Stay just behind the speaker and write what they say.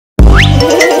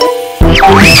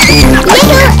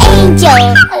Little angel.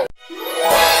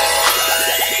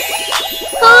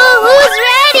 Who's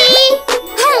ready?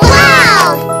 Wow!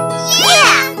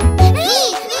 Yeah!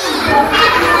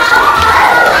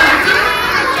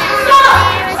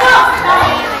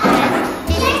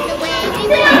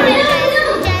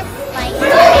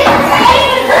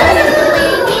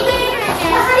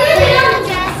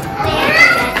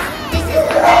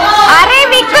 Arey,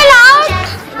 Vikul out!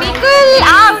 Vikul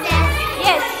out!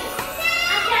 Yes.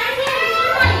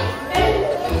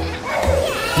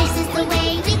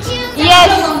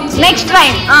 Yes. Next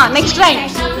rhyme. Next rhyme.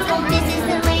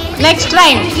 Next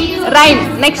rhyme.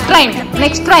 Rhyme. Next rhyme.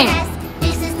 Next rhyme.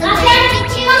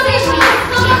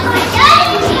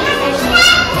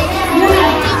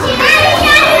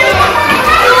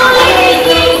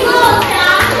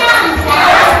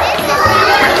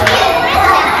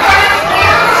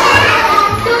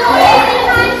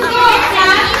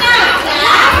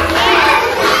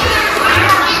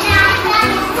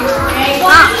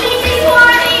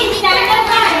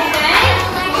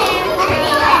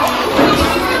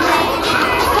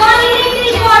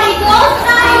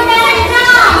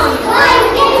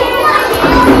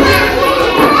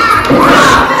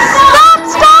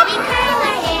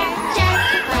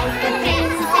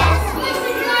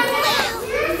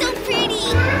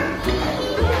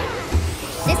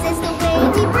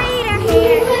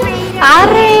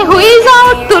 Arey, who is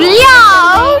out? Tulya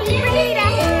out.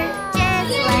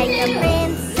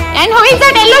 And who is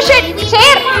that yellow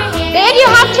chair? There you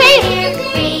have chair.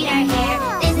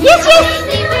 Yes, yes.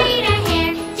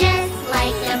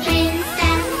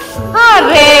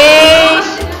 Arey.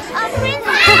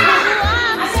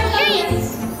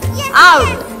 Out.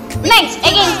 Next,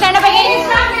 again, stand up again.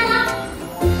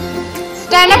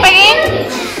 Stand up again.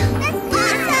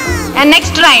 And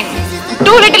next rhyme.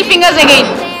 2 little fingers again.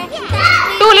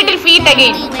 2 little feet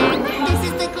again.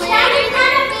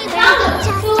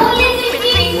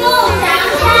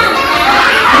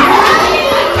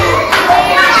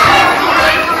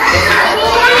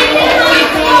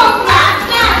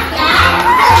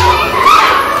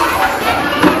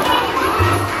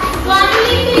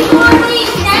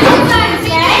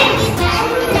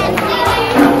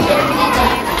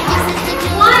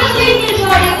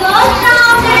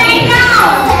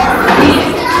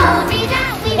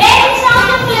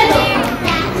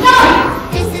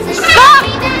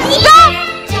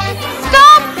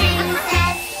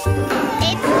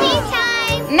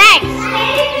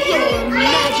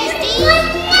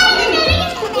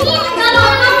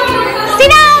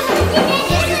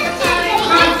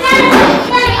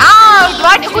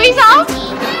 Who is out?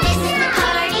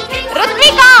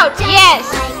 Rutvik out. Yes.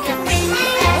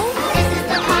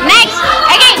 Next.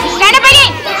 Again. Stand up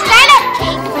again. Stand up.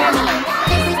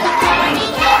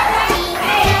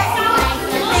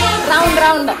 Round,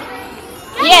 round.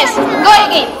 Yes. Go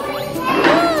again.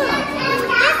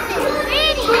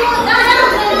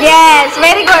 Yes.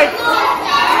 Very good.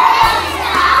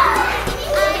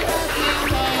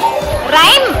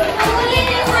 Rhyme.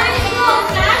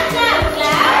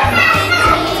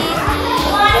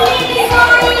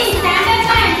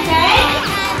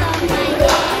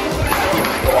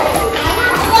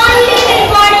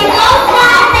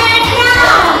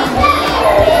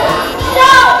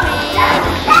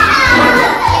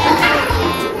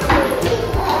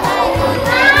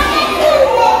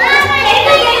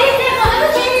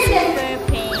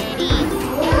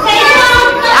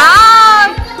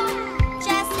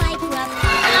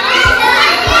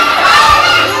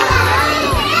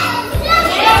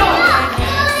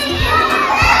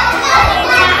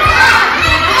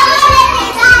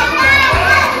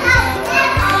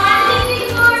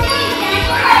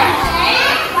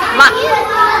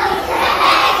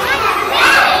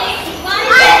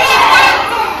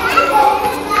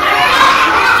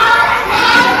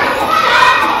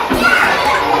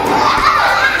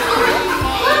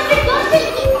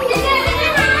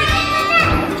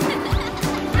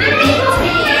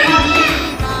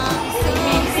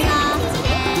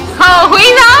 Oh, who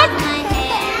is out?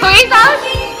 Who is out?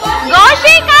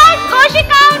 Goshik out! Goshik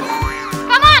out!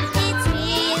 Come on!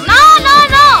 No, no,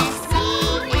 no!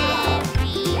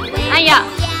 Yeah.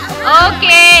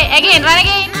 Okay. Again, run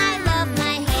again.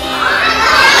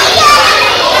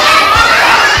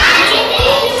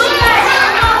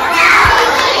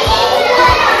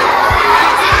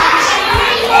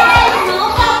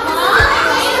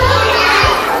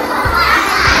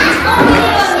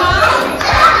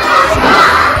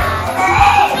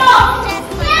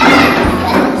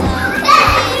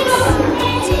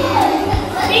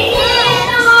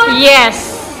 Yes.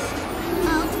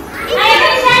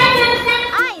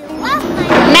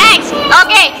 Next.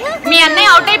 Okay. మీ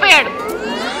అన్నయ్య out అయిపోయాడు.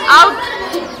 Out.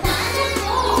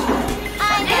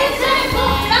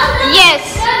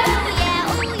 Yes.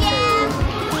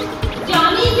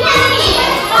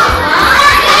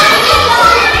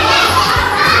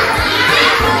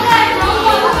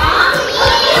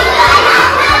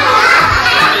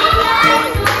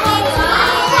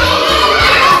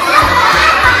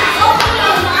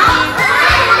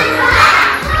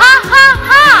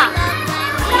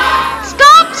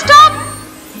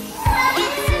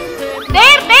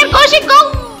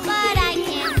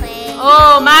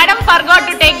 Oh, madam forgot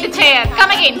to take the chair.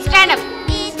 Come again. Stand up.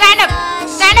 Stand up.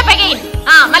 Stand up again.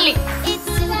 Malli.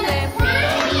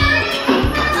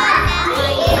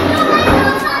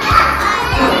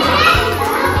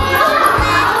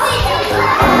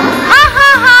 Ha ha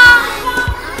ha.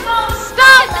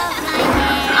 Stop.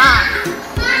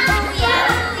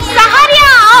 Saharia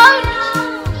out.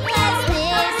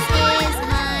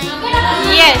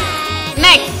 Yes.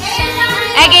 Next.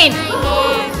 Again.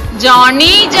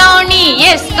 Johnny, Johnny.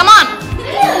 Yes, come on.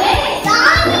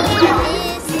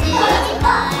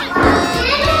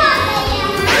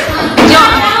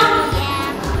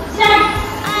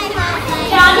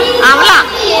 Amla.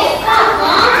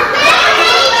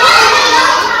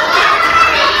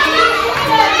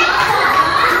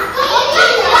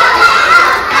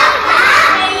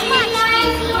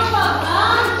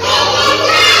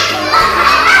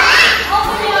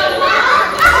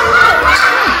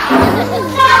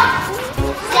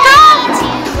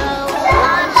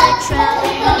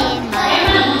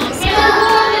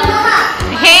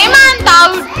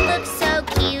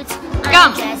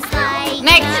 Come.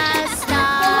 Next.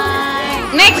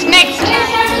 Next, next.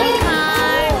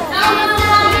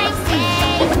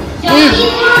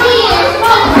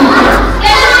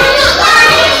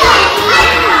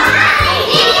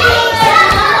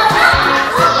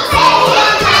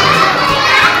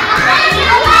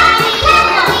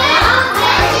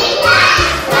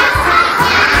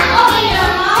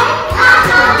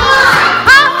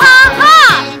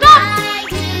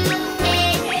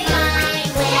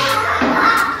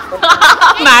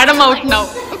 Madam out now.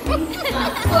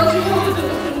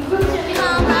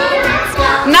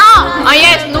 No.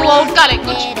 Yes, no out kale.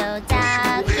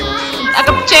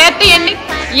 Akka chair tiyandi.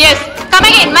 Yes. Come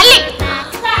again. Malli.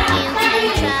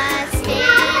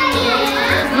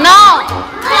 No.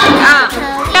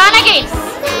 Turn again.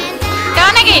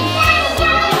 Turn again.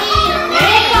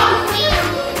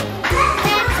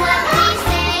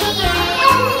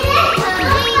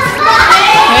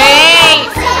 Hey.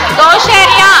 Go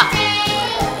Sharia.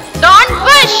 Don't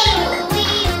push.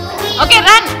 Okay,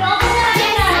 run.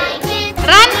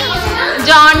 Run.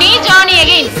 Johnny, Johnny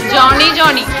again. Johnny,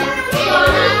 Johnny.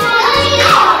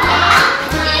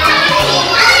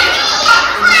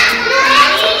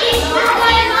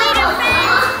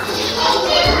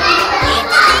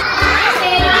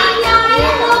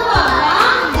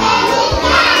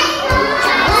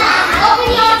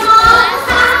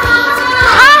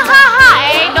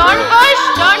 Hey, don't push.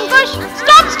 Don't push.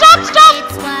 Stop, stop, stop.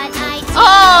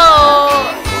 Oh,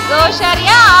 go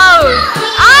Sharia out.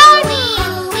 Out.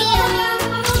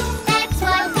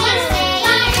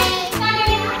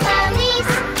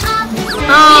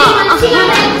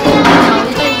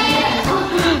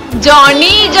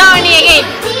 Johnny, Johnny again.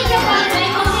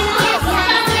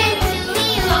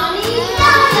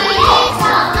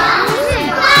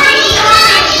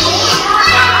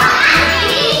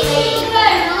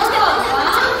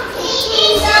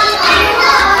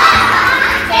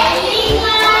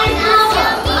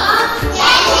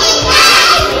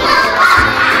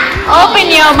 Open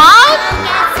your mouth.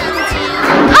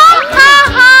 Ha ha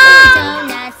ha.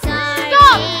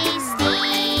 Stop.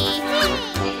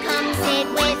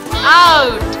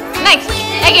 Out. Next.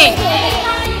 Again.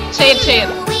 Chair, chair.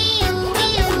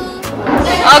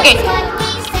 Okay.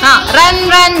 Run,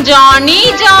 run, Johnny,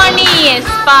 Johnny. Yes,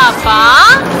 Papa.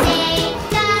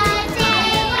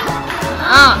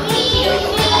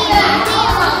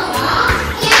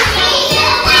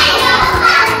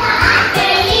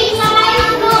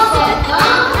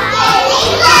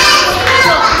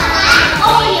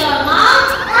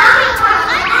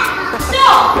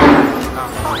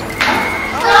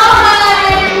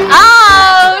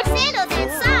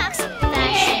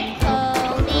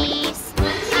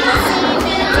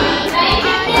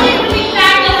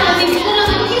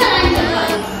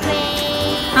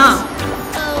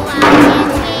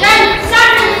 Done.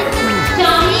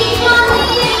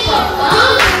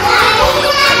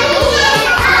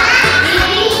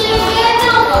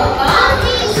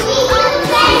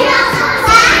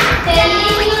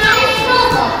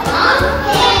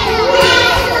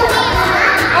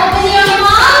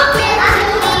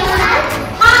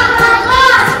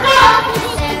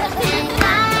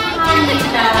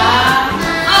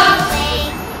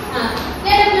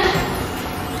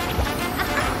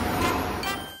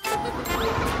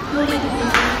 Two little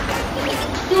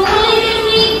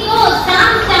feet go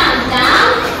down, down, down.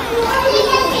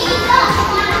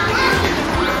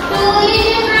 Two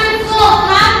little hands go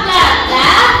clap, clap,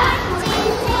 clap.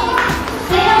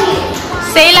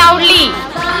 Say loudly.